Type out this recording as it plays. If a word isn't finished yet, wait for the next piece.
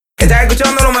Estás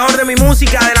escuchando lo mejor de mi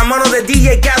música de las manos de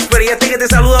DJ Casper. Y que te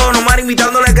saluda Don Omar,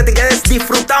 invitándole a que te quedes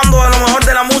disfrutando de lo mejor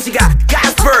de la música.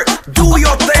 Casper, do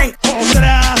your thing.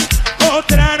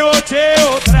 Otra noche,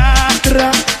 otra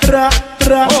noche,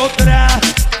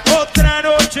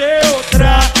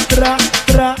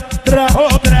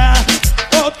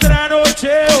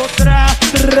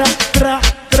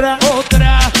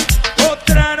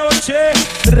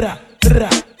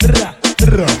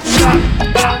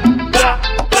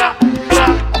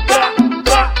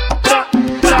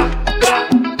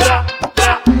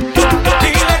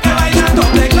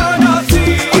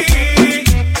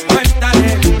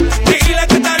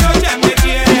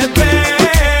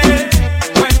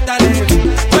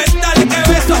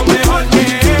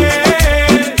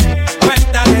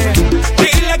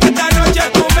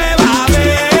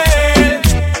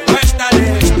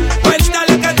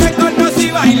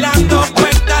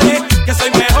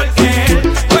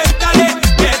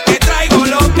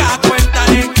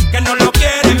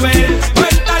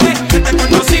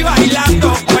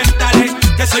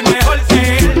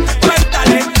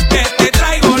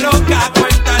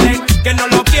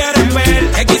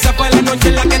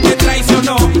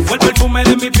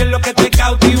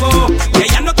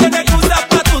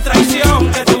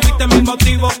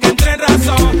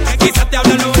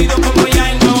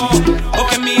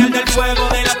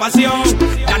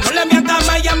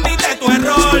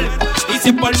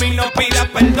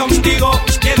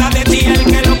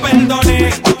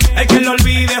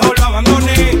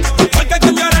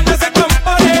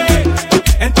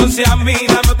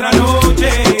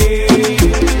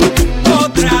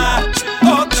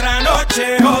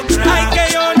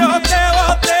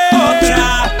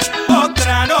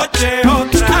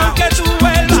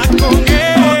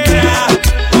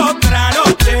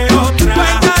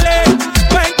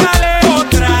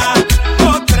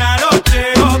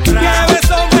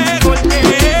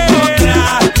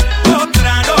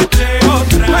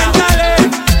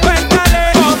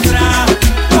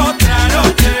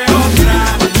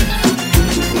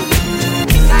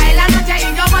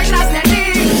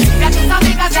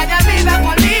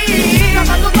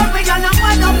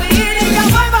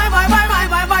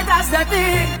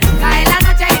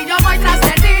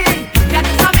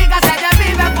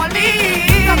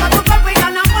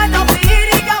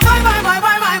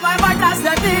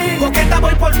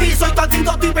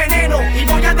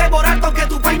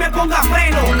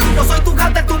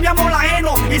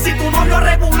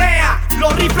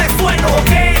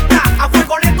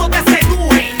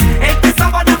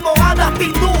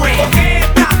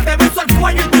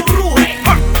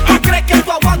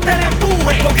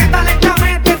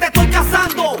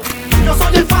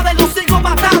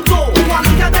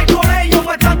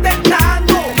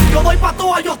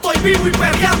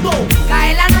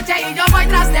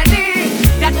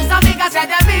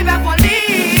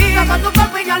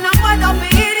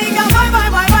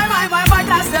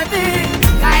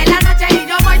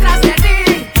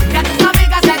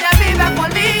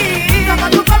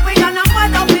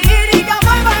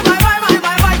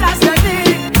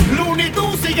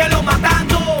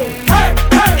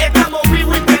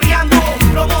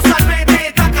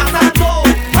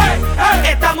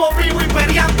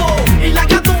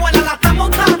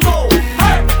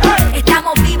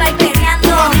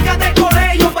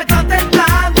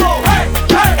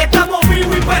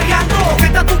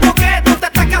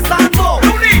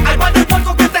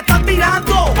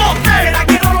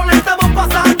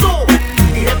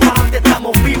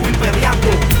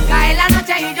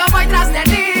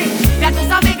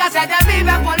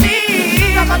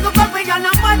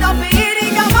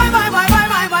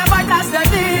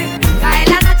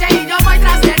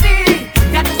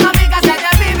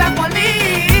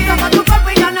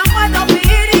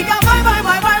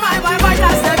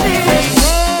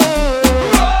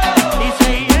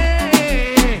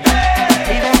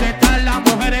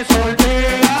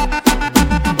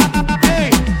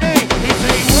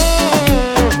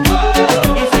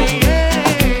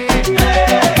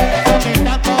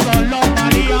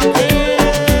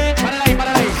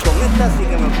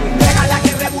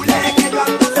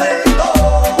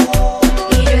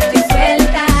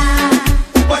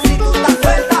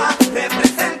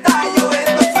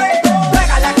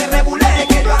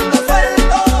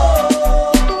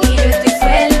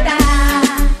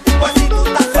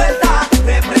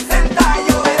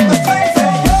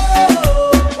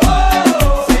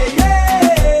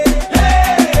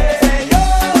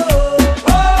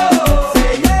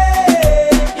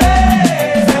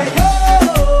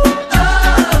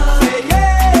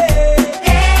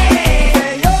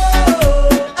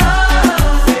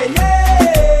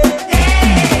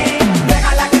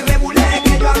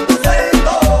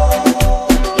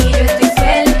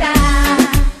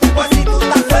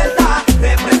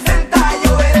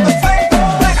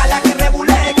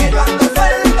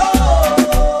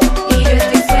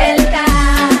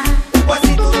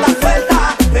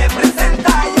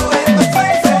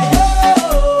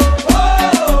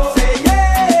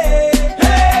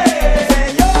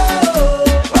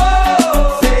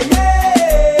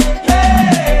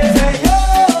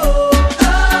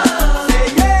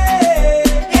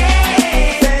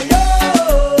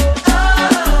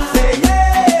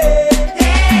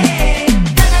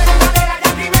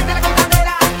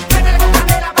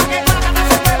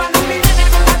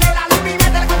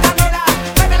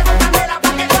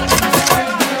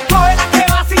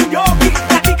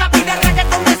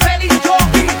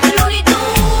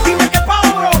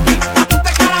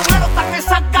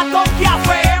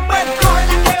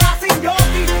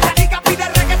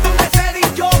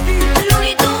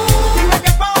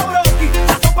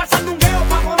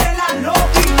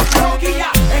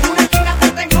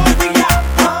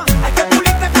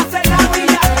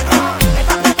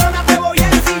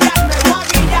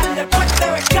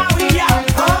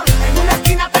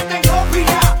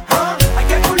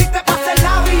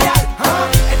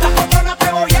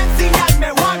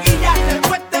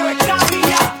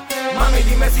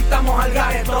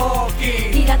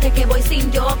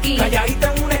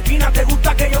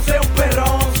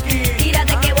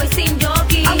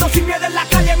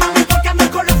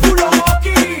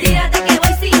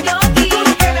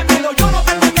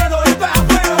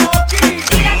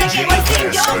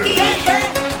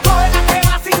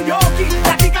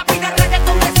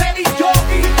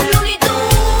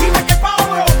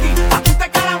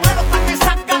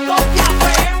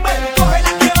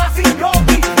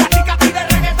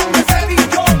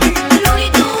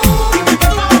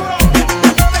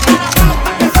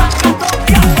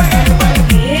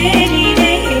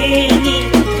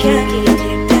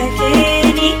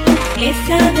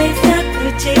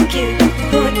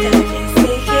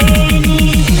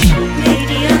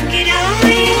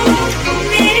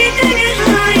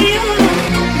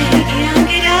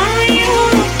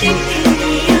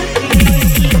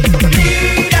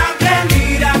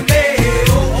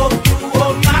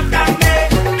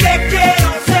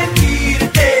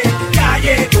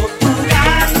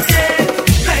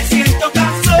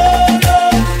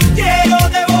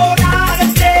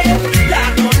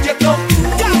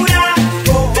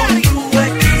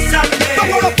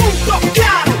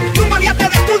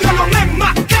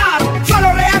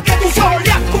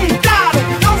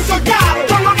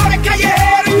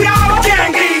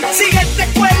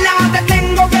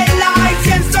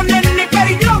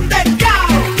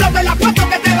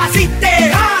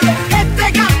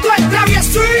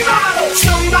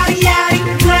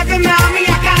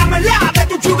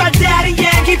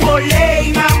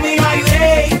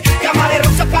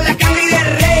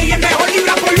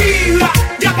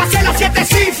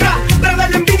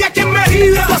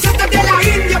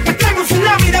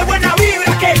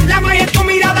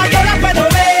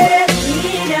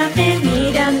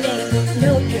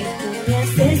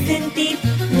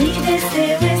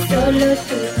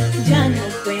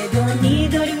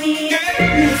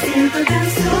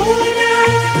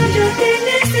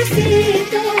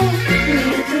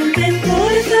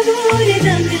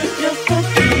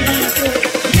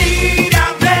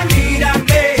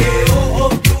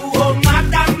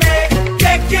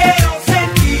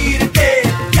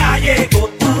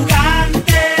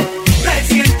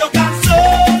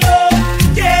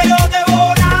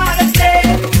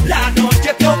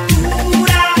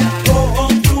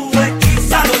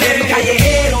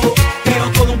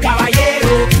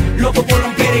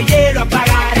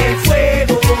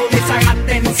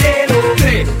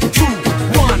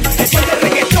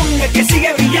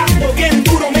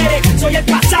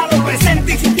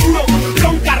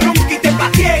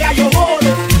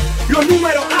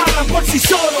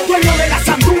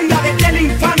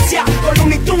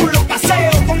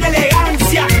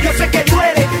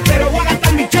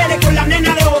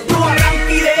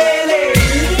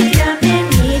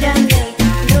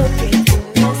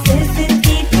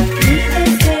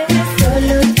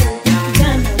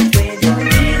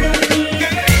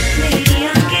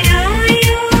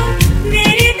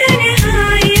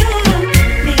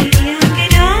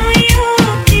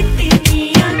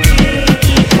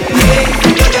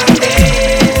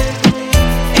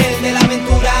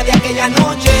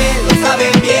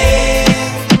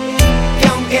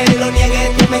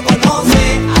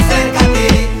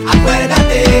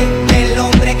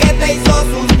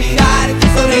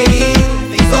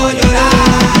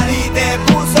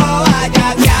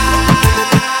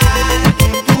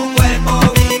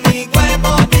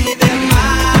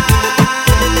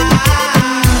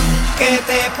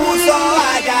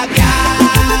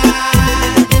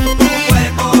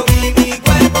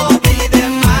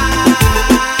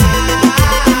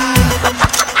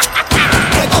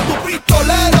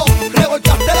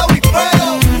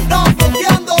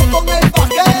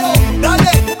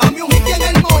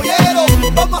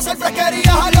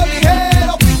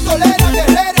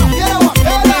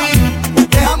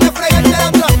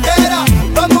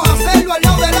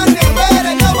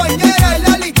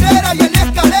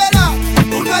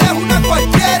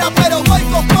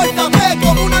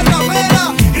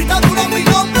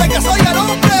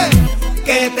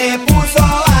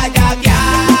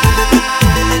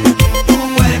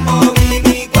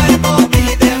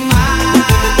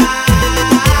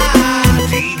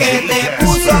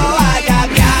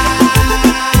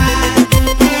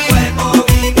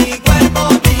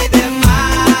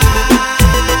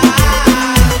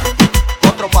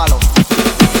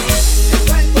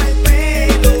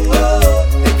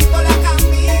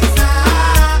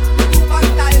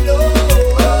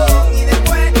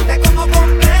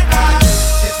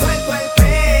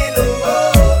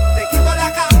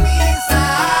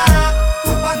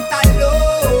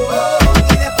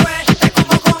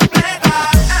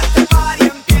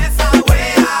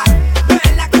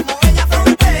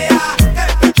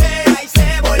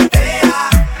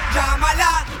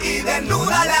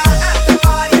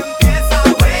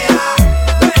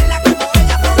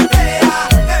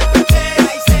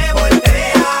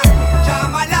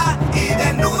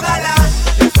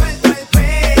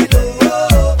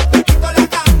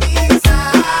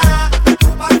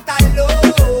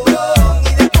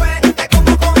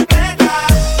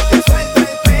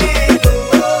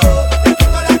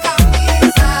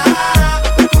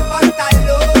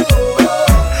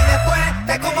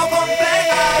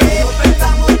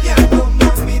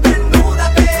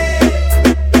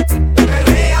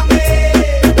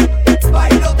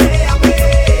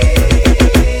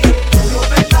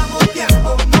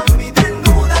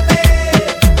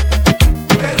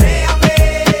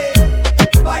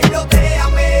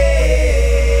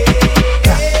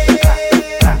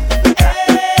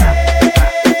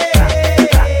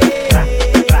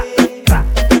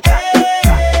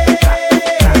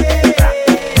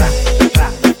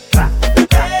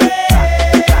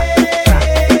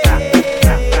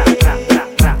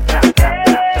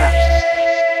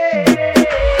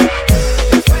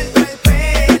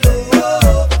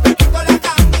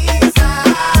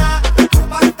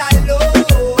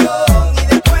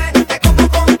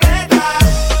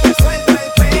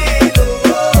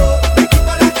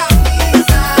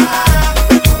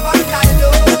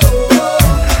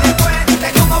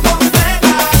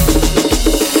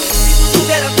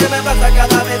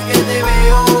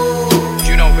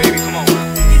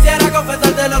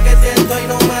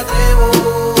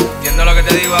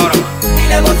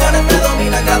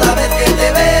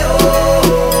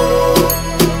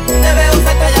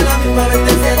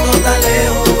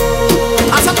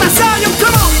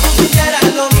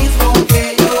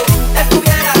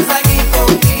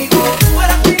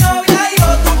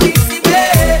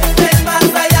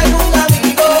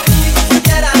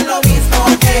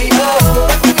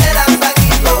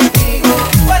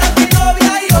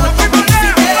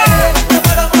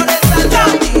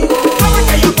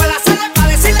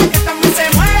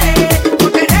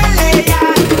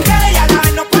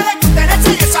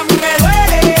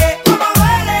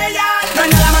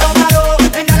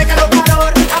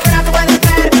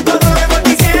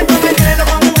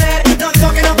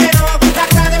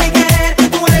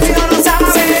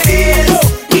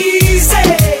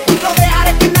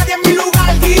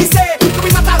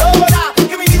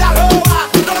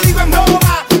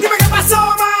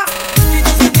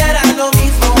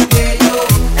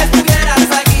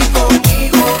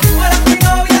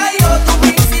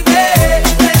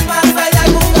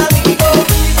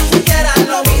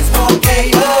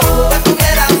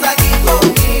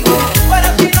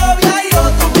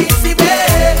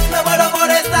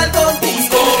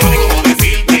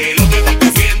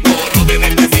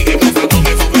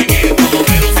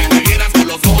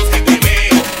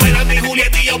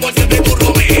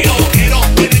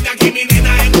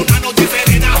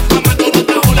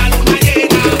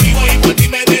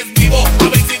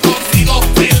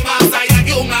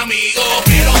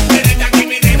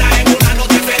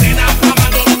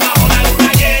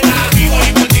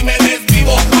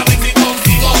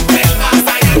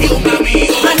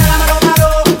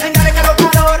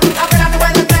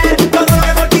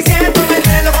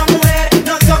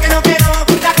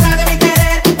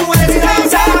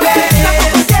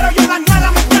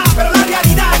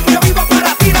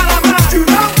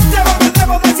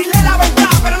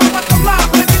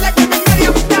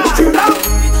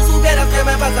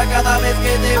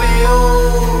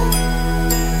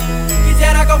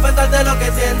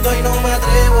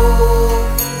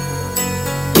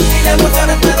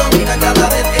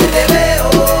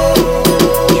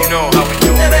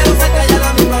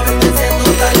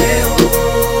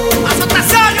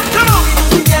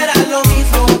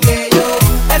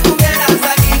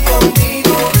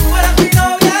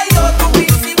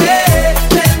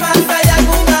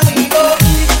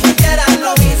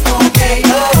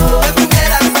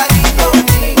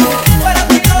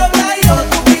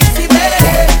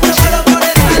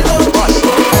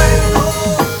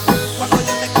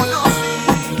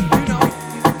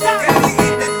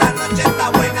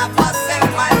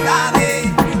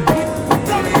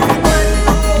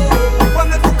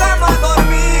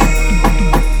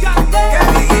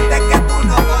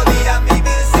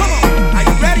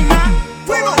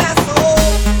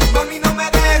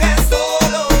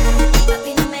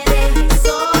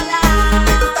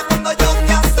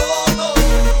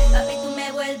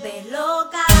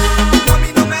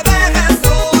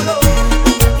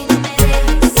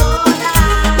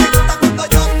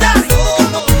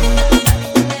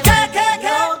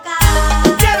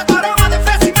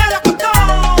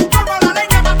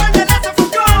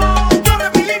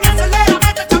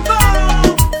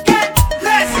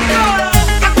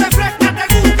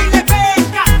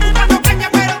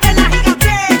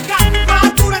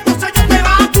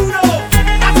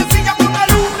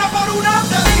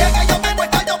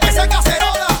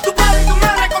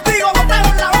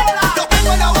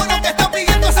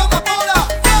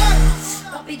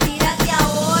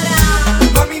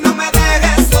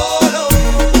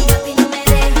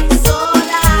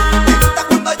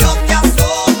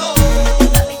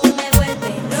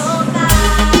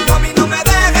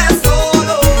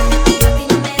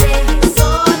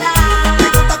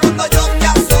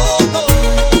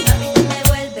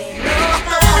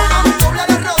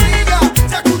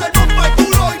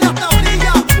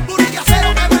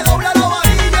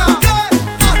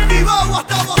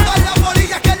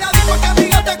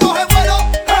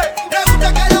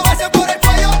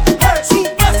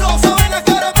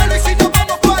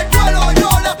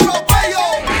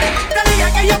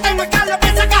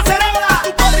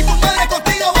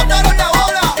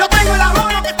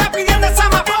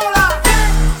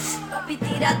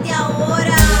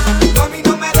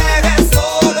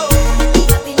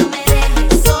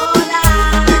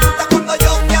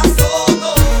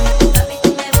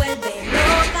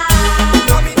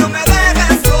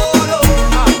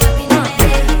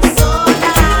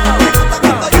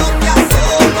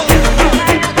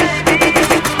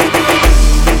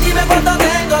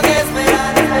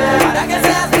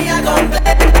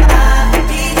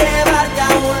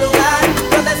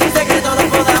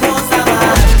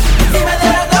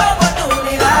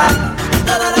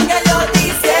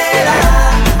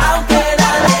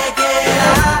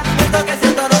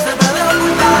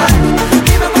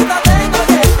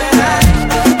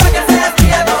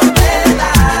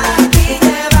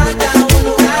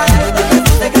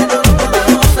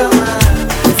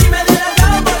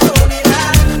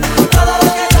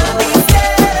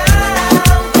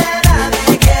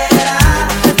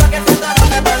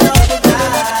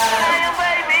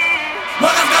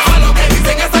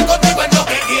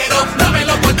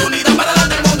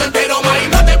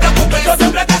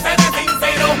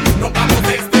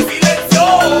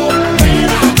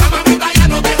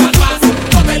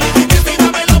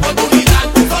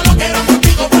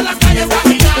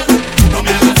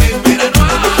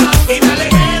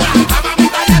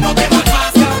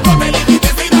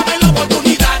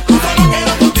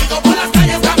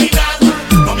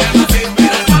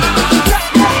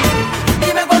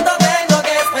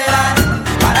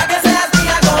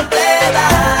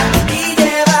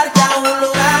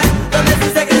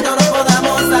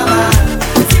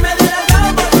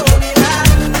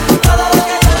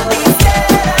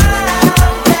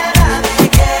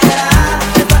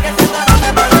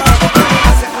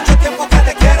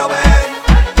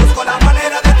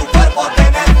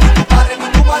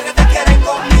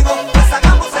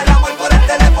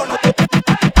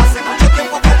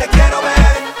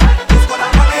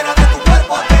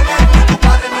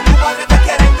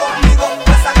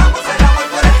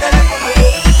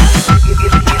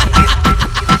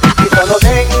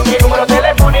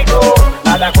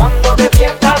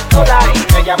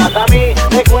 llamas a mí,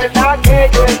 recuerda que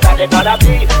yo estaré para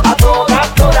ti a todas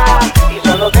horas. Y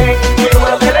solo ten mi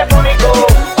número telefónico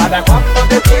para cuando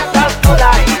te sientas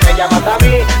sola. Y me llamas a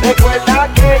mí, recuerda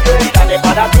que yo estaré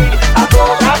para ti a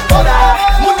todas horas.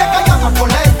 Muñeca, llama por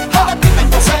ley, a ti me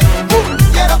entonces,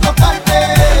 quiero tocarte.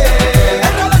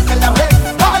 Enredarte en la red,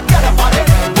 bajarte a la pared,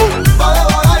 para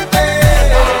devorarte.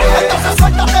 Entonces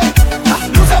suéltate,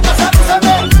 lúcete,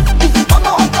 sedúceme,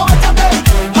 vamos, aprovechate,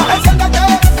 enciéndete,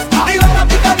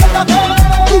 libérate y caliéntate,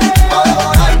 para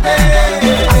devorarte.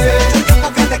 Hace mucho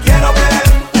tiempo que te quiero ver,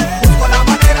 busco la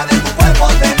manera de tu cuerpo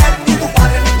tener. Ni tu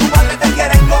padre ni tu madre te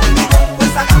quieren conmigo,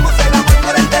 pues hagamos el amor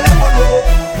por el teléfono.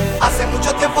 Hace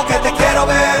mucho tiempo que te quiero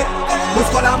ver,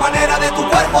 busco la manera de tu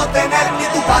cuerpo tener. Ni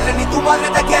tu padre ni tu madre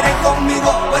te quieren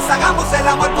conmigo, pues hagamos el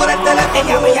amor por el teléfono.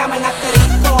 Ella me llama en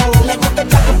asterisco, le gusta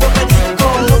echar un poperico,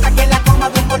 loca que la coma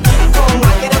de un portico,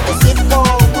 más quiere tu circo,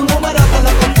 tu número te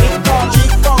lo confisco.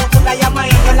 Chico, tú la llamas y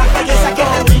yo la calle saque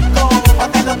de rico, o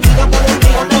te lo tiro por el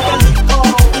río de Jalisco,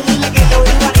 y dile que yo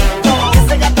vivo adicto, que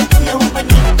ese gato tuyo es un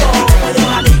peñito, oye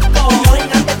Jalisco, yo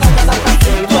gigante como San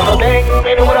Francisco. Solo ten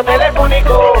mi número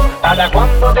telefónico para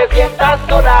cuando te sientas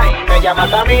sola y me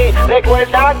llamas a mí,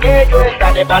 recuerda que yo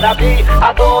estaré para ti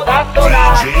a todas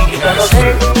horas. Y solo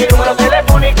ten mi número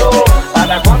telefónico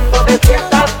para cuando te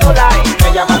sientas sola y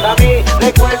me llamas a mí,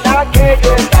 recuerda que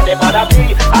yo estaré para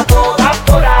ti a todas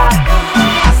horas.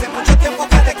 Hace mucho tiempo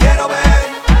que te quiero ver,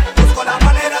 busco la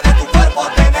manera de tu cuerpo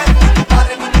tener. Ni tu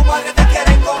padre ni tu madre te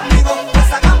quieren conmigo,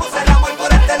 pues hagamos el amor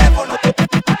por el teléfono.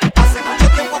 Hace mucho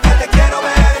tiempo que te quiero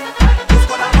ver,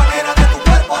 busco la manera de tu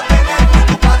cuerpo tener. Ni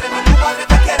tu padre ni tu madre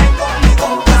te quieren conmigo,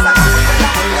 pues hagamos el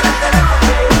amor por el teléfono.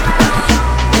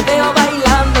 Te veo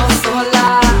bailando sola,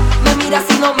 me miras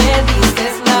y no me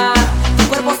dices nada. Tu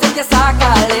cuerpo se empieza a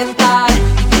calentar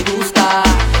y te gusta,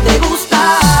 te gusta.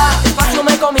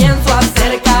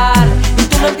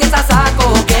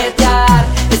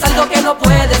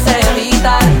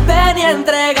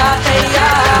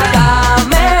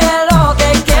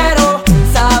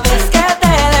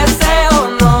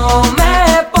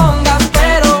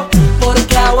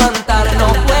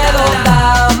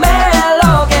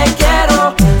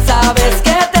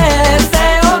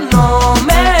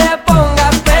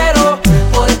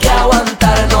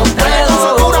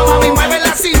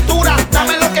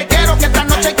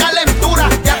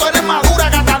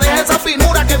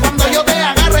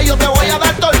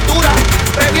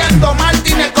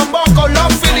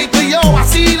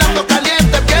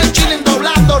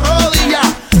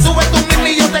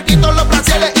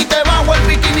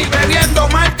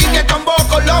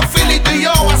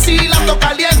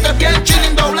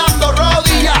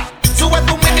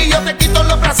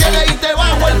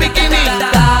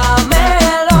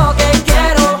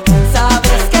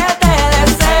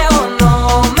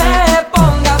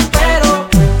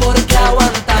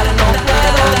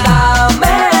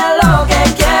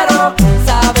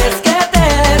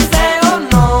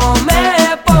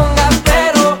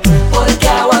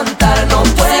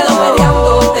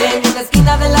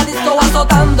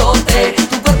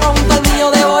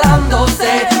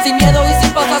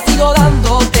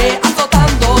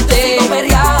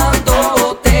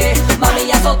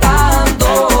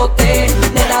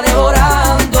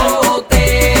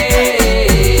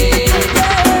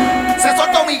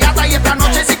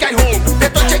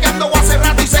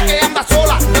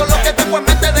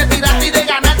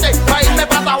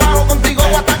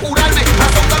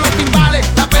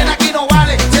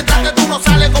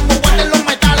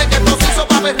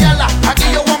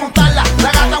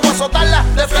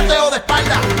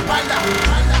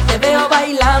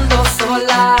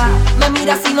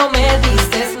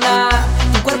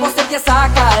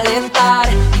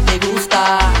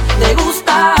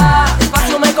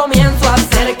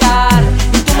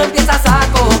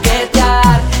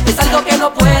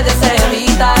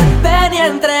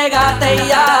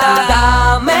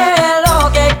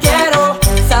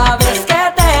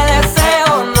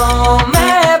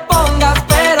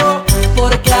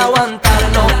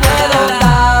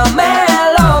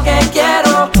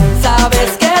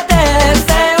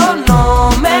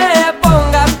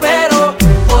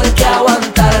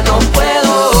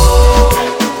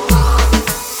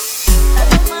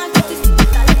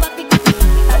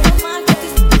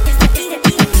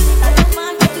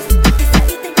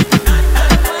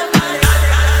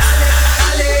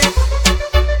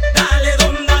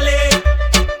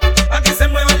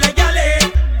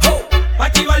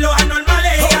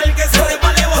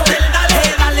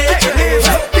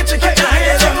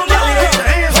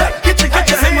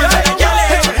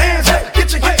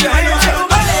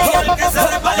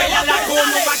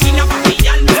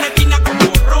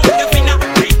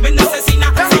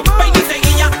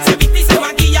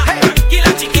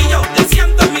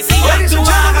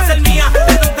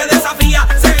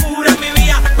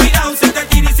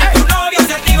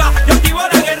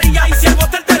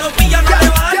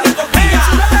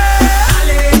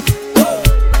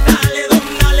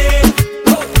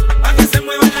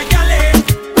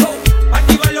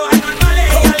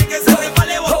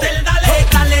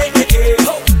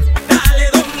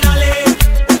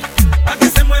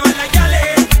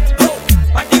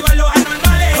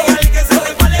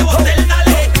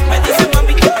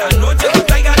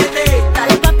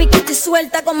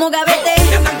 como gavete.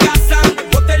 Que andan cazando,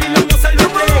 botel y lomo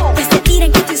salvete. Que se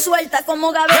tiren que estoy suelta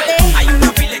como gavete. Hay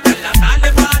una fila que en la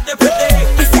tarde para darte frente.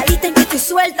 Que se alisten que estoy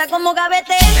suelta como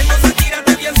gavete. Entonces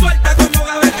tírate bien suelta como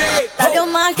gavete. Dale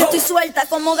más que estoy suelta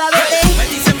como gavete. Me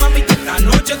dicen mami que esta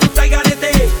noche tú estás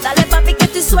garete. Dale papi que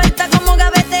estoy suelta como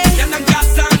gavete. Que andan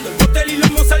cazando, botel y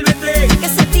lomo salvete. Que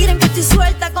se tiren que estoy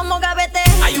suelta como gavete.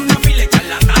 Hay una fila que en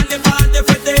la tarde para darte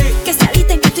frente. Que se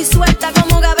alisten que estoy suelta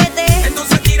como gavete.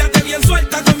 Entonces tírate bien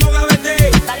suelta como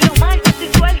gavete. Dale más que estoy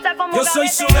suelta como Yo gavete. soy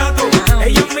su gato,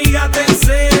 ella es mi gata en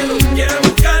celo. Quiere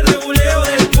buscar reguleo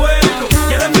del pueblo.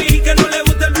 Quiere fingir que no le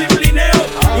gusta el blineo.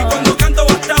 Y cuando canto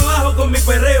va hasta abajo con mi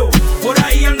perreo. Por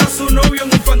ahí anda su novio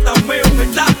en un fantasmeo.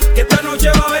 ¿Verdad? Que esta noche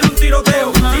va a haber un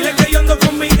tiroteo. Dile que yo ando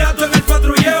con mi gato en el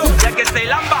patrulleo. Ya que se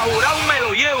lamba jurado me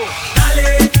lo llevo.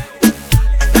 Dale,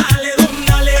 dale, don,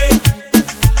 dale.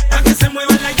 Pa' que se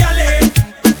muevan las yales.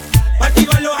 Pa'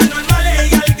 activar los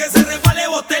anormales. Y al que se resbale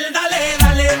botel, dale,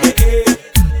 dale.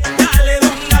 Dale,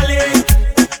 don, dale.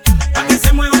 Pa' que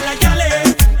se muevan las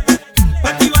yales. Pa'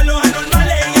 activar los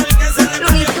anormales. Y al que se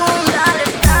resbale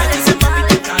me dicen papi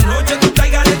que esta noche tú estás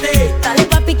garete. Dale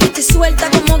papi que estoy suelta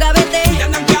como gavete. Y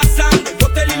andan cazando,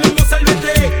 botel y lomo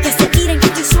salvete. Que se tiren que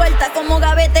estoy suelta como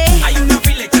gavete. Hay una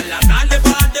fila que en la tarde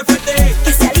para darte frente.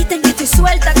 Que se alisten que estoy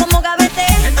suelta como gavete.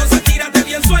 Entonces tírate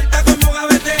bien suelta como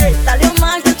gavete. Dale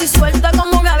más que estoy suelta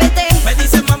como gavete. Me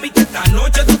dicen mami que esta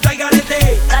noche tú estás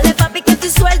garete. Dale papi que estoy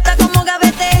suelta como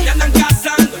gavete. Y andan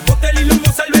cazando, botel y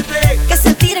lomo salvete. Que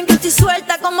se tiren que estoy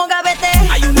suelta como gavete.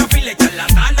 Hay una fila que en la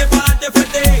tarde para darte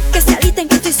frente. Que se alisten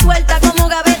que estoy suelta como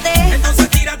gavete. Entonces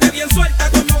tírate bien suelta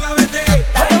como gavete.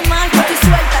 Dale más que estoy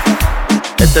suelta.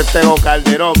 Este es Tego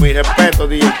Calderón, mi respeto,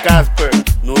 DJ Casper,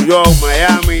 New York,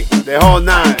 Miami, de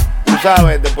Honal, tú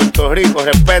sabes, de Puerto Rico,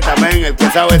 respétame, el que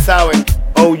sabe, sabe,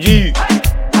 OG.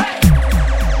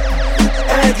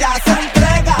 Ella se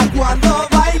entrega cuando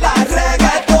baila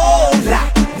reggaetón,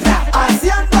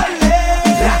 haciéndole,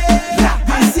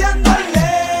 diciéndole.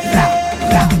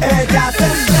 Ella se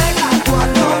entrega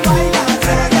cuando baila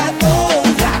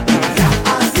reggaetón,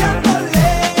 haciéndole,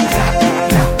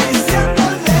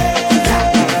 diciéndole.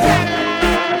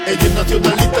 Ella es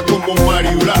nacionalista como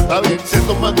Mariula, está bien, se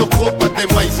toma 2 copas de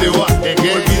maíz y se va.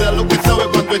 Olvida lo que sabe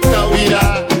cuando está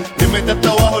vira. Le mete hasta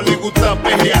abajo, le gusta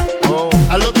pelear.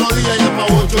 Al otro día llama a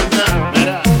bochornar.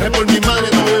 Es por mi madre,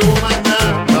 no bebo más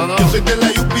nada. Yo soy de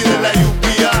la Yupi, de la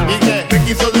Yupia. Me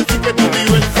quiso decir que tú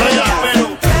diversas, pero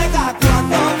Entrega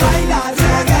cuando baila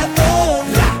reggaetón,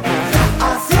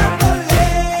 haciéndole,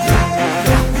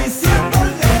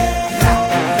 diciéndole.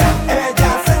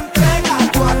 Ella se entrega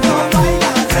cuando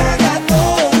baila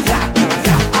reggaetón,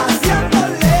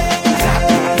 haciéndole,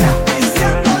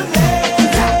 diciéndole.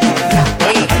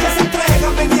 Ella se entrega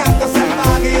meneando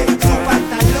salvaje, su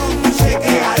pantalón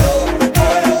chequealo.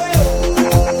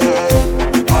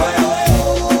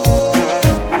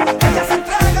 Ella se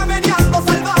entrega meneando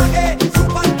salvaje, su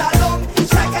pantalón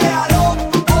chequealo.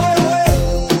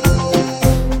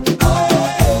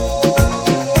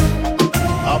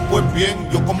 ah, pues bien,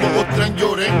 yo como vos traen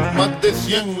lloré, más de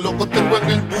 100, loco tengo en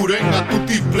el burén, a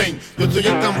tutti plain. Yo soy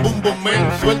el cambumbo men,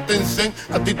 suéltense,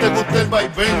 a ti te gusta el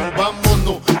vaivén,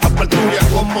 vámonos, a Parturia,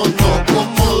 como no,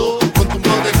 cómodo, con tu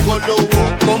no de colobo,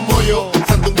 como yo,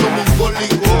 Sandún como un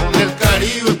cólico, del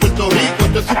Caribe, Puerto Rico,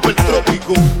 esto es super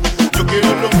trópico. Yo quiero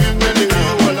lo mío en el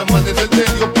río, al amanecer de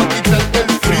Dios, pa' quitarte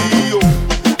el frío.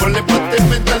 Ponle pate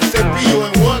mental cepillo,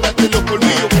 enjuágate los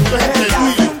colmillos, que esto es Ella se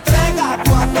tuyo. entrega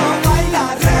cuando baila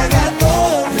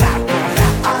reggaetón,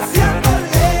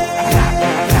 haciéndole,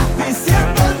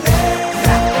 diciéndole.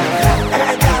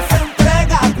 Ella se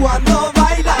entrega cuando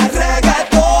baila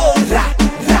reggaetón,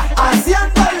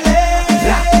 haciéndole,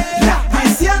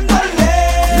 diciéndole.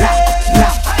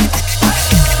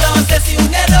 No sé si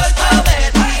un error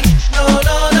cometí, no,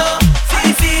 no, no, sí,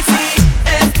 sí, sí,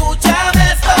 escúchame,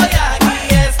 estoy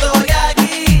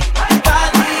aquí, pa'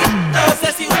 ti. No sé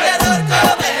si un error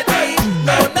cometí,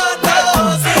 no, no, no,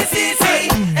 sí, sí, sí,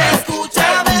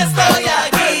 escúchame, estoy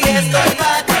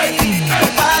pa' ti,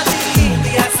 pa' ti. Un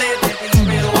día se te vi,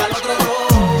 pero al otro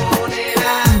no, nena.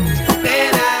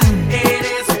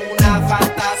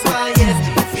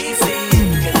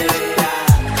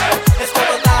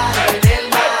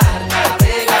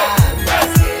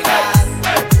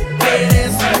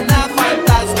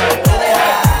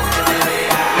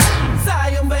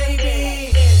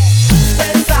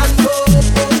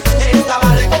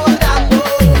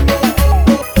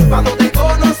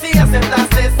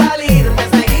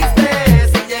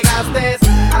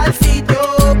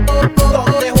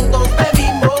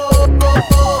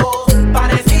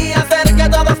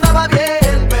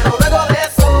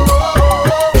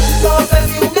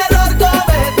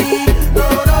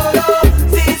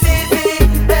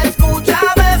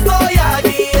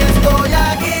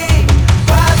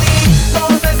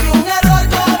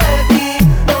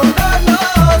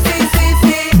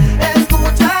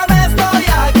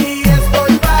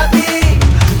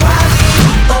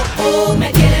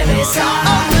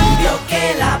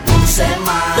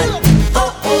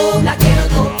 la quiero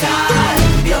tocar,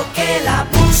 vio que la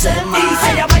puse mal. Y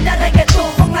se llama baila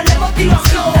reggaetón, póngale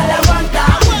motivación. Dale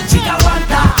aguanta, chica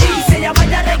aguanta. Y se llama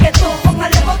baila reggaetón,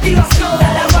 póngale motivación.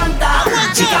 Dale aguanta,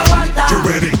 chica aguanta.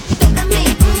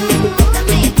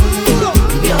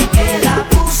 Vio que la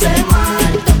puse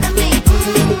mal.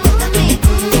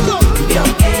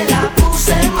 Vio que la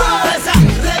puse mal.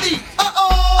 Ready,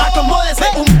 acomódese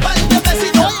un par de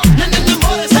besitos. Nene,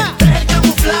 enamórese, deje el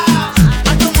camuflaje.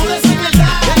 Acomódese en el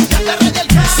ride, ya te rayé el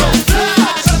caso.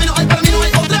 Para mí no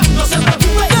hay otra, no se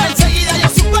preocupe. Enseguida yo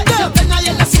supe, que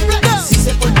nadie la suple. Si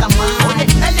se porta mal,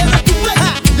 ella retuve.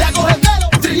 Le hago gemelo,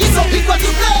 trillizo y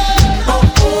cuádruple.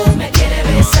 Me quiere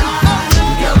besar,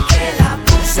 vio que la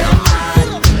puse mal.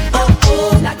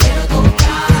 La quiero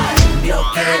tocar, vio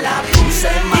que la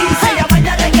puse mal. Y se llama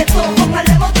baila reggaetón,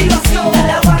 póngale motivación.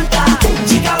 Dale aguanta,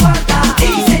 chica aguanta.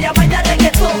 Y se llama baila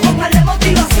reggaetón, póngale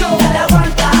motivación. Dale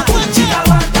aguanta, chica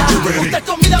aguanta. Usted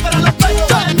comida para los perros,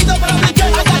 permito para brincar.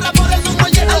 Agarra por el humo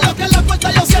y llena lo que la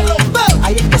puerta yo cierro.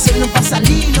 Ahí es que se nos va a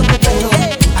salir lo que perro,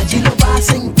 allí lo vas a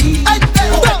sentir.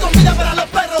 Usted comida para los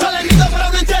perros, permito para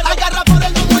brincar. Agarra por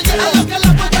el humo y llena lo que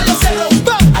la puerta yo cierro.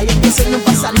 Ahí es que se nos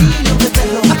va a salir lo que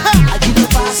perro, allí lo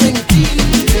vas a sentir.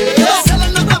 Se la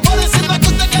nota por encima que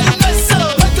usted quiere un beso.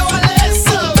 Pues yo vale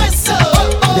eso, beso.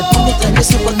 Después de traer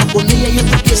eso cuando ponía yo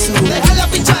te queso. Deja la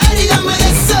pinchadera y dame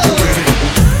eso.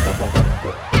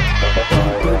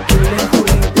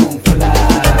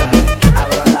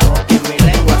 Abro la boca y mi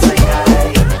lengua se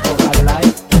cae. Ojalá y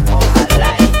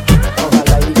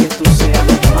que tú seas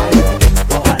mi madre.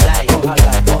 Ojalá y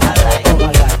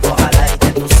que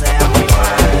tú seas mi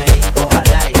madre.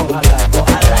 Ojalá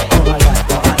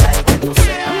y que tú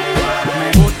seas mi madre. Me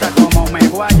gusta como me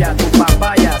guaya tu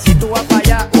papaya. Si tú vas para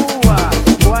allá,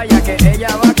 guaya que ella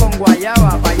va con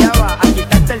guayaba. Pa' allá va a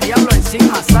quitarte el diablo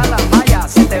encima. Sala maya,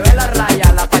 se te ve la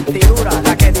raya, la partidura,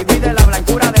 la que divide la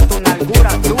blancura de tu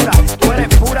nalgura dura. Tú eres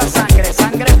pura sangre,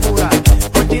 sangre pura.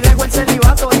 Por ti dejo el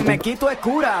celibato y me quito el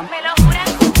cura. ¿Me lo juras?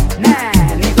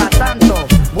 Nah, ni pa' tanto.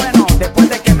 Bueno, después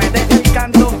de que me deje el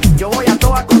canto, yo voy a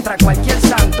toa contra cualquier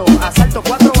santo. Asalto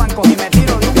 4 bancos y me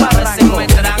tiro de un A veces barranco. me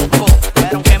tranco,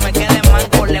 pero aunque me quede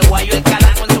manco, le guayo el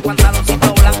calanco en su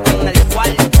pantaloncito blanco en el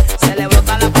cual se le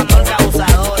brota la pandorca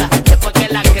abusadora. Después que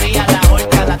la cría, la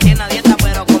horca, la tiene a dieta,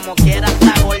 pero como quiera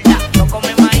está gorda. No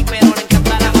come maíz, pero le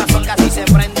encanta la mazorca. Si se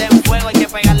prende en fuego hay que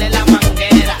pegarle la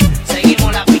manguera.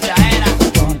 Seguimos la pichadera.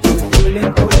 Con tu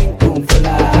culín, culín, cum,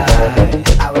 fly.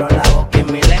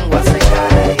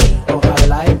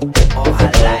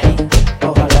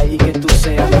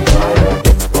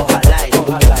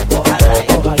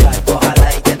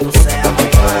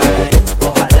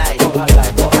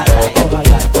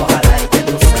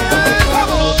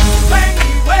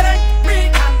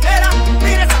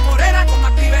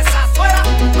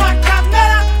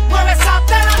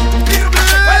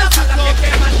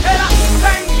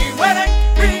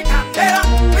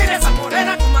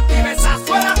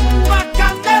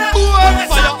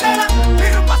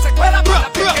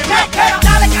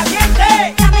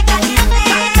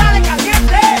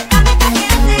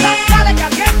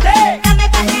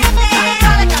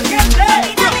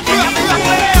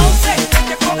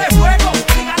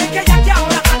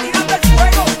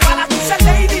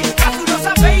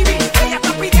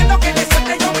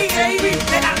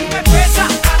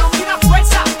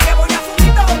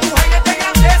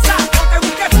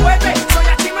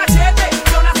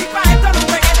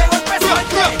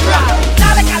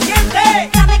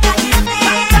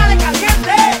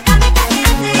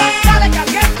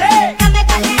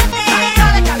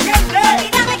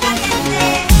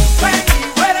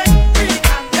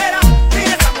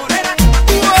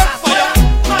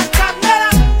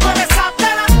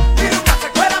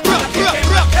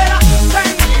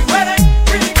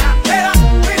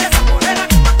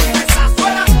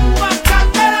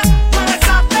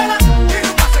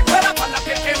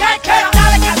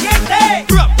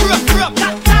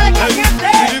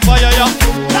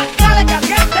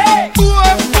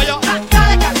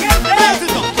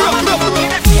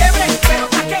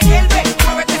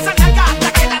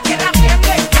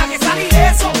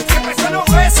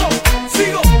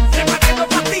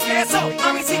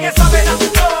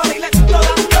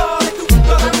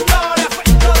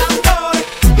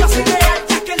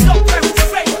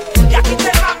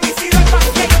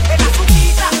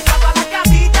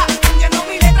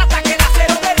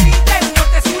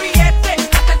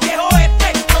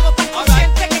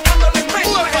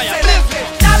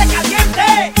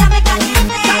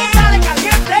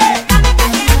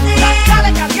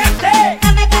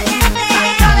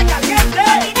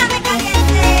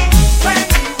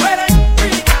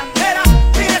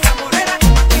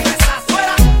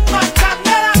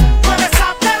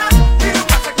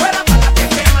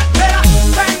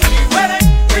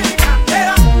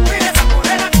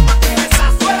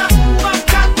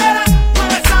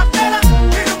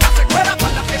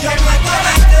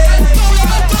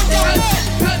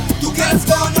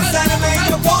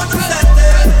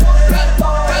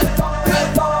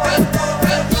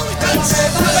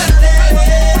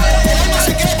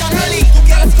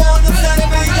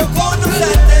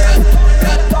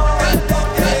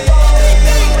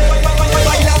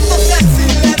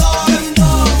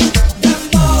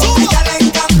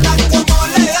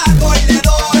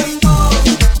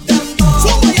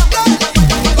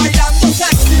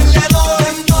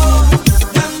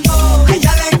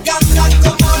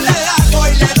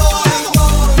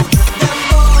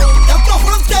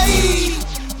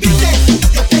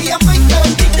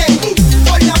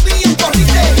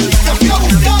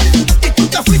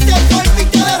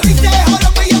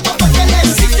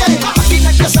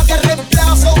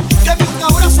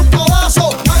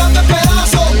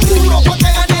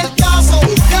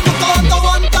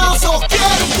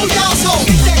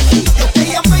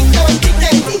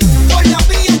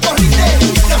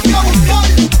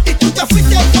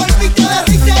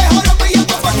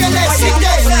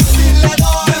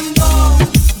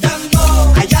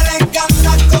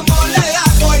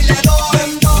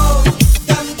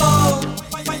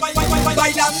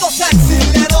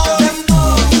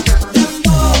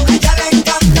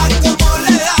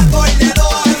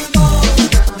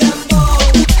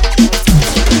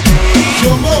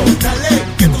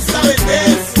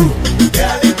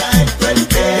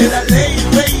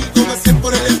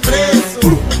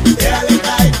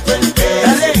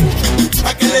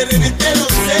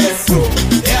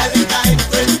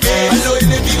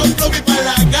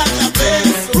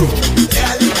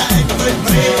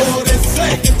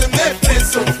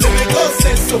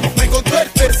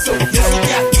 peso. Y eso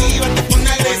te activa, te pone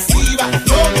agresiva.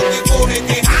 Todo te coge,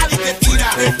 te jala y te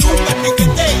tira. Retumba,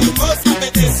 piquete, y no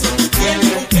sabes de eso. Tú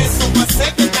tienes un queso pa'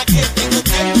 hacer que te aquiete. No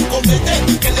tienes un comete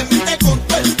que le mete con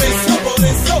todo el peso. Por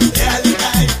eso, déjale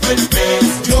caer todo el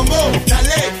peso. Yo mo,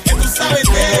 dale, que tú sabes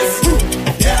de eso.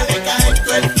 Déjale caer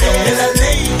todo el peso. De la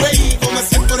ley, güey, como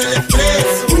hacer por el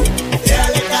expreso.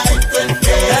 Déjale caer todo el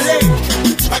peso. Dale,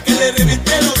 pa' que le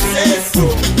reviente los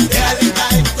sesos. Déjale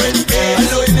caer todo el peso. A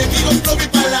los enemigos probi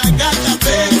pa' la gata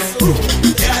beso.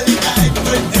 Déjale caer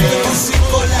todo el peso. Con sin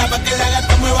cola, pa' que la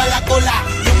gata mueva la cola.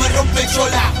 No me rompe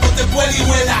chola, no te vuela y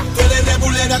vuela. Tú eres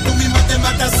rebulera, tú misma te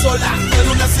matas sola. Tú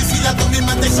eres una suicida, tú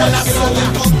misma te echas la sola.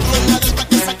 Controlado, pa'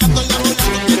 que sacando la bola.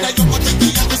 No quieras yo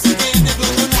mochiquilla, tú sí que eres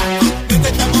glotona. Vete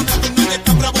esta mona, tú no eres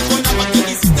tan bravucona. Pa' que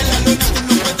me hiciste la lona, tú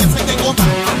no puedes ser de goma.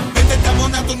 Vete esta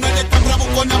mona, tú no eres tan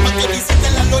bravucona. Pa' que me hiciste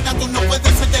la lona, tú no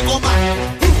puedes ser de goma.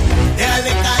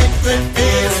 Déjale caer todo el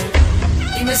peso.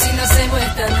 Dime si lo hacemos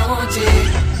esta noche.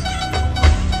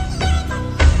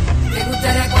 ¿Te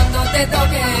gustaría cuando te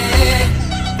toque?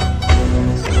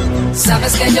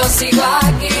 Sabes que yo sigo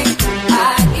aquí,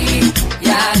 aquí y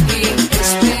aquí,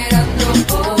 esperando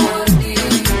por ti.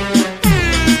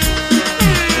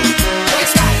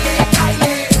 Pues caile,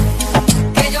 caile,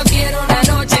 que yo quiero una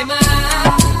noche más.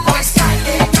 Pues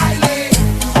caile, caile,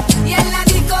 y en la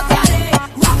disco te haré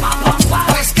guap, guap, guap, guap.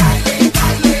 Pues caile,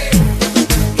 caile,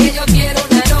 que yo quiero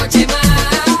una noche más.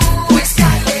 Pues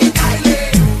caile,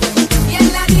 caile, y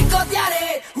en la disco te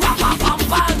haré guap, guap, guap,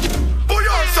 guap.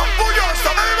 Bulloso,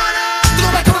 mi hermana. Tú no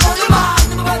ves cómo me llamas,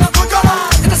 no me puedo controlar.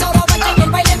 Que te solo ven en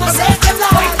el baile me hace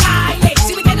temblar. Pues caile,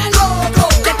 si me tienes loco,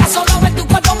 que te solo ven tu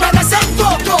cuerpo me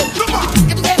desenfoco.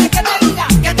 Que tú quieres que te diga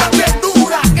que estás bien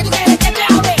dura, que tú quieres que te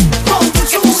hable con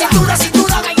dulzura. Que tu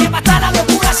cintura me lleva hasta la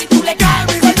locura. Si tú le caes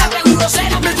mi verdad seguro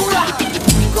será mi cura.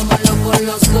 Y como locos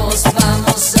los dos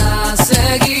vamos a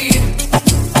seguir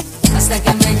hasta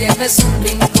que me lleves un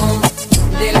rincón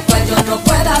del cual yo no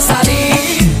pueda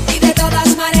salir. Y de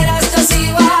todas maneras yo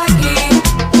sigo aquí,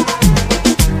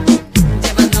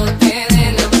 llevándote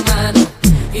de la mano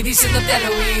y diciéndote al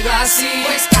oído así.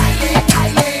 Pues caile,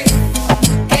 caile,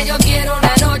 que yo quiero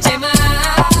una noche más.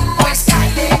 Pues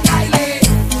caile, caile,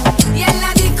 y en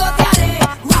la disco te haré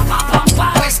guap, guap, guap,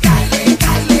 guap. Pues caile,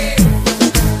 caile,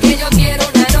 que yo quiero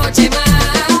una noche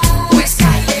más. Pues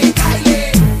caile,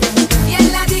 caile, y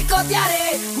en la disco te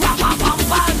haré guap, guap, guap,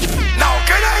 guap. Now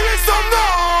can I hear some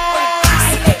noise?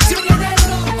 Baile, si me tienes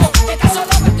loco, que te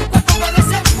solo ven tu cuerpo me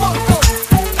desenfoco.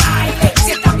 Baile,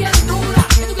 si estás bien dura,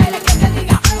 que tú quieres que te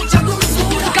diga mucha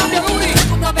dulzura. Cambia booty,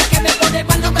 una vez que me pone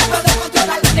mal no me puedo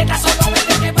controlar. Neta, solo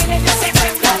vete que baile me hace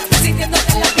temblar.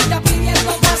 Sintiéndote en la pista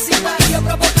pidiendo más y más. Y yo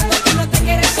provocando que no te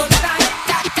quieres soltar.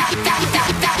 Ta, ta, ta, ta,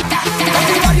 ta, ta, ta.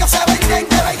 En mi barrio se venden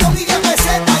de Bellón y de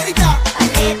meseta, grita.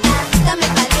 Paleta, dame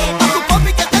paleta. A tu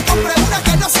papi que te compre una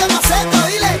que no sea maceta,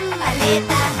 dile.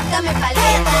 Paleta, dame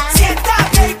paleta.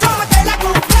 Siéntate y cómetela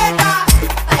completa.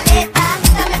 Paleta,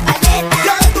 dame paleta.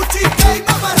 Ya ves tu chica y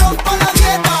no me rompa la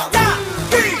dieta.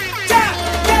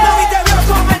 Mami te veo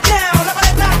cometeo, la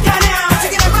paleta caneao. Si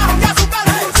quieres bajo ya su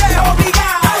padre es un cheo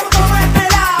obligado. Como es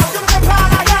pelao, yo no te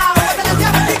palagao. La paleta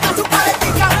diabética, su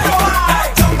paletica probao.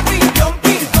 Jumping,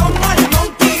 jumping, como el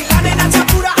monkey. La nena se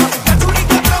apura, la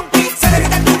churica tronqui. Se le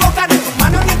grita en tu boca, ni en tu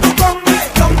mano ni en tu combi.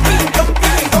 Jumping,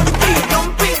 jumping, jumping,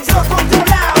 jumping. Yo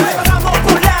controlao, le pagamos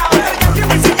por lado. Ella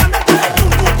siempre enseñándote de tu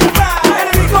cultura.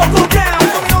 Enemigo go down,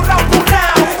 conmigo round por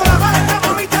round. Con la paleta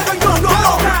mami te doy no, no,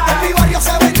 no. En mi barrio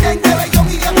se venden de Bellón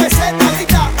y de meseta,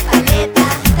 grita. Paleta,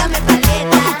 dame A tu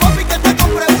paleta. papi que te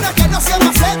compre una que no sea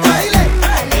maceta, dile.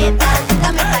 Paleta,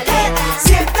 dame paleta.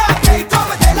 Siéntate y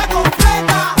cómetela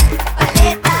completa.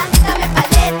 Paleta, dame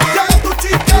paleta. Ya ves tu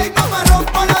chica y no me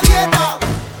rompa la dieta.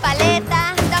 Paleta,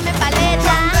 dame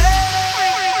paleta.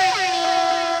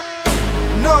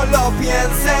 No lo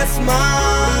pienses más.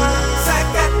 Sé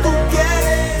que tú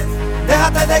quieres.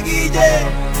 Déjate de guille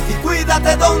y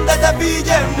cuídate donde te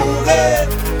pille, mujer.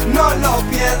 No lo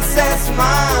pienses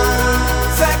más.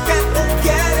 Sé que tú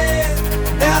quieres.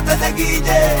 Déjate de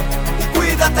guille y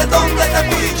cuídate donde te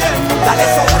pille, mujer. Dale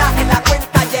sobra en la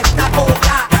cuenta y está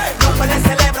boca. No el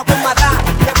cerebro con maldad.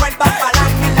 Que vuelvan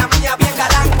palán en la mía bien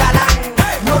galán, galán.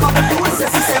 No va a haber dulces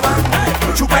si se van.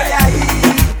 Chúpele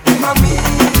ahí, mami.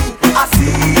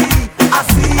 Así,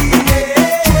 así.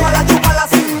 Chúpala, chúpala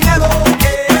sin miedo.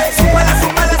 Súbela,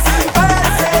 súbela sin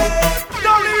verse.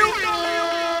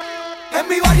 En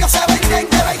mi barrio se venden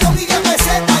de Bellón y de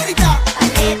meseta, grita.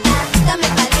 Paleta, dame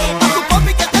A paleta. tu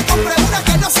papi que te compre una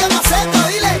que no sea maceta,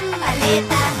 dile.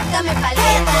 Paleta, dame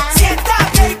paleta. Siéntate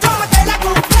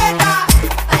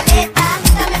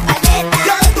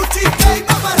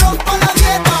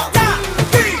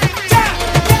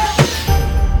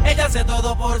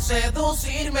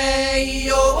seducirme y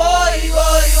yo voy,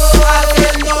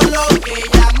 haciendo lo que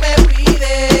ella me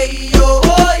pide y yo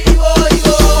voy,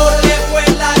 porque fue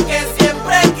la que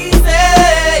siempre quise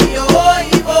y yo voy,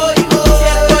 si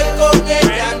estoy con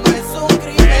ella no es un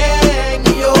crimen y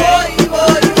yo voy,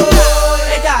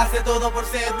 ella hace todo por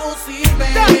seducirme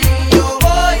y yo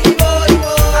voy,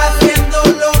 haciendo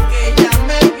lo que ella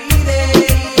me pide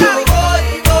y yo voy,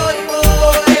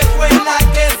 porque fue la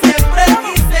que siempre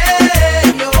quise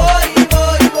y yo voy,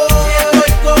 si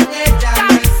estoy con ella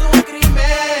no es un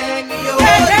crimen y yo voy,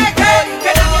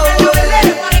 que nadie me lo vele,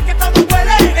 parece que todo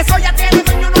huele. Eso ya tiene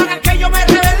dueño, no hagan que yo me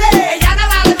revele. Ella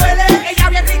nada le duele, ella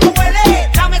bien rico huele.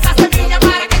 Dame esa semilla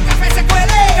para que el café se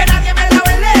cuele. Que nadie me la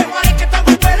vele, parece que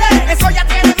todo huele. Eso ya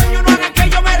tiene dueño, no hagan que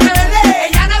yo me revele.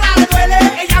 Ella nada le duele,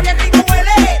 ella bien rico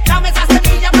huele. Dame esa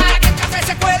semilla para que el café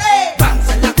se cuele. Vamos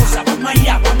a la cosa, vamos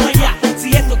allá.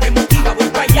 Si esto te motiva, voy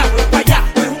para allá.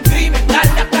 No es un crimen,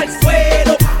 dale hasta el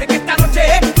suelo. Es que esta noche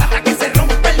es hasta que se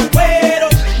rompe el cuero.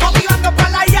 Motivando para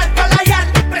la yal.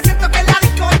 Presento que la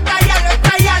disco está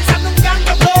yal.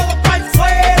 Sandungueando todo para el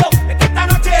suelo. Es que esta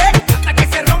noche es hasta que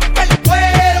se rompe el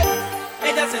cuero.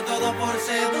 ella hace todo por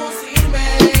seducirme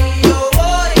y yo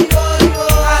voy,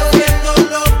 haciendo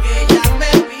lo que ella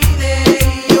me pide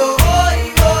y yo voy,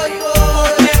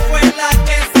 porque fue la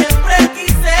que siempre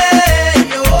quise y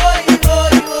yo voy,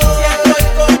 si estoy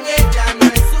con ella no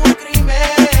es un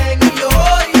crimen y yo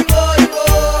voy,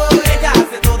 ella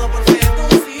hace todo por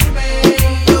seducirme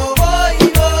y yo voy,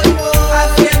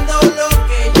 haciendo lo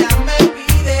que ella me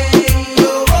pide y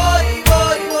yo voy,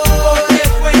 porque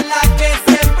fue la que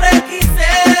siempre quise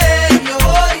y yo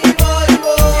voy,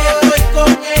 si estoy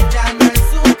con ella no es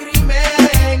un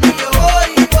crimen y yo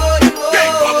voy,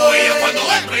 Ven como ella cuando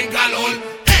entra en calor.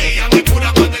 Ella muy pura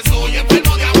cuando soy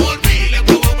enfermo de amor. Miles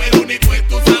como el único es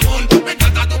tu sabor. Me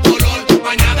encanta tu color,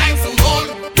 bañada en sudor.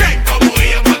 Ven como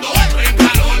ella cuando entra en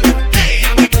calor.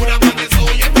 Ella muy pura cuando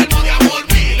soy enfermo de amor.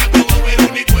 Miles como el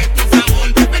único es tu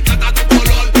sabor. Me encanta tu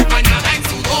color, bañada en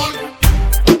sudor.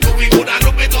 Tu figura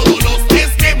rompe todos los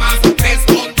esquemas.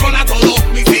 Descontrola todo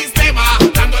mi sistema.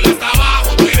 Dándole hasta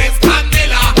abajo, tú eres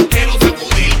candela. Quiero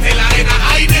sacudirte la arena,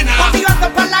 ay nena. Motivando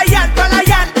para la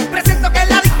yal. Presento que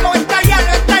la disco está yal.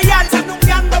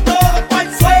 Sandungueando todo para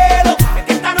el suelo. Es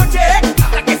que esta noche es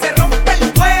hasta que se rompe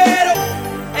el cuero.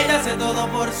 ella hace todo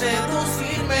por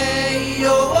seducirme y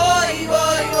yo voy,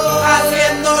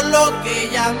 haciendo lo que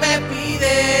ella me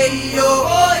pide y yo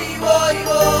voy,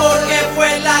 porque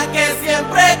fue la que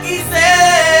siempre quise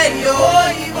y yo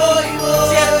voy,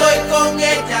 si estoy con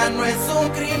ella no es un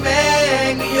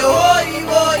crimen y yo voy,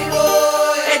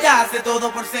 ella hace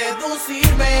todo por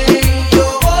seducirme y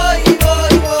yo voy,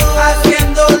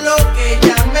 haciendo lo que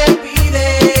ella me pide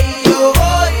y yo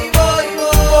voy,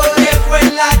 porque fue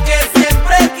la que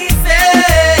siempre quise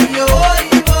y yo voy,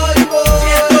 si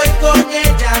estoy con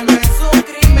ella no es un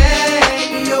crimen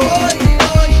y yo voy.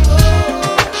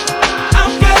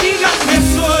 Aunque digan que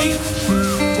soy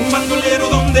un bandolero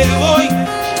donde voy,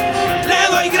 le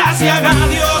doy gracias a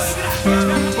Dios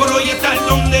por hoy estar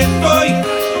donde estoy.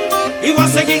 Y voy a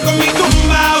seguir con mi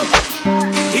tumbao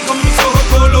y con mis ojos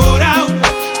colorados,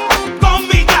 con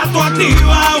mi gato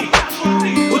activado.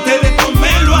 Ustedes no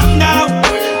me lo han dado.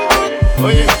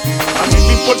 Oye, a mí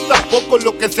me importa poco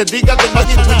lo que se diga de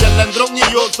nadie. Tuya, Landrón y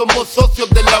yo somos socios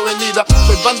de la avenida.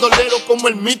 Soy bandolero como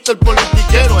el Mr.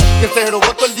 Politiquero, que se robó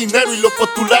todo el dinero y lo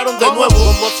postularon de nuevo.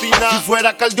 Como si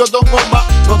fuera Caldiodón o más,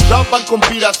 nos daban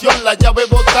conspiración, la llave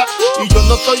bota. Y yo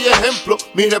no soy ejemplo,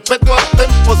 mi respeto al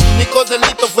tempo. Su único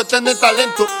delito fue tener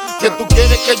talento. Que tú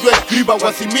quieres que yo escriba o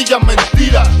asimilla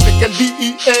mentira. De que el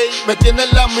DEA me tiene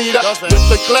en la mira. Yo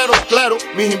estoy claro,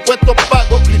 mis impuestos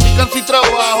pago. Critican si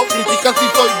trabajo, critican si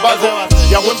soy vago.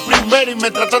 Y hago en primera y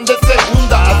me tratan de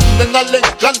segunda. A tu nena le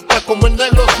encanta como el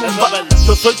negro zumba.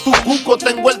 Yo soy tu cuco,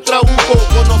 tengo el trabuco,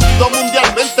 conocido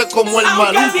mundialmente como el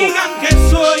Aunque maluco. digan que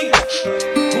soy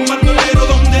un bandolero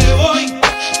donde voy,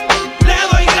 le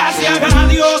doy gracias a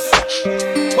Dios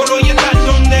por hoy estar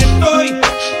donde estoy.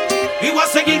 Y voy a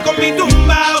seguir con mi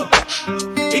tumbao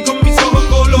y con mis ojos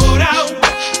colorados,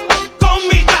 con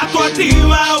mi gato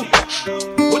activado.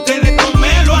 Ustedes no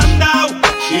me lo han dado.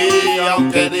 Y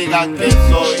aunque digan que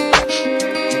soy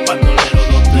un bandolero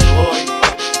donde voy,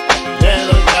 le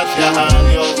doy gracias a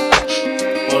Dios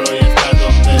por hoy estar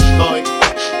donde estoy.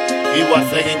 Y voy a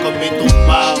seguir con mi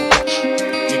tumbao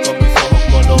y con mis ojos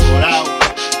colorados,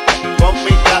 con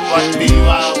mi gato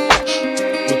activado.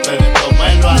 Ustedes no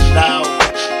me lo han dado.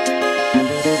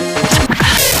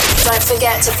 Don't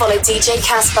forget to follow DJ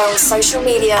Casper on social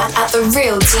media at The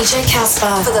Real DJ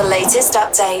Casper for the latest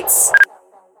updates.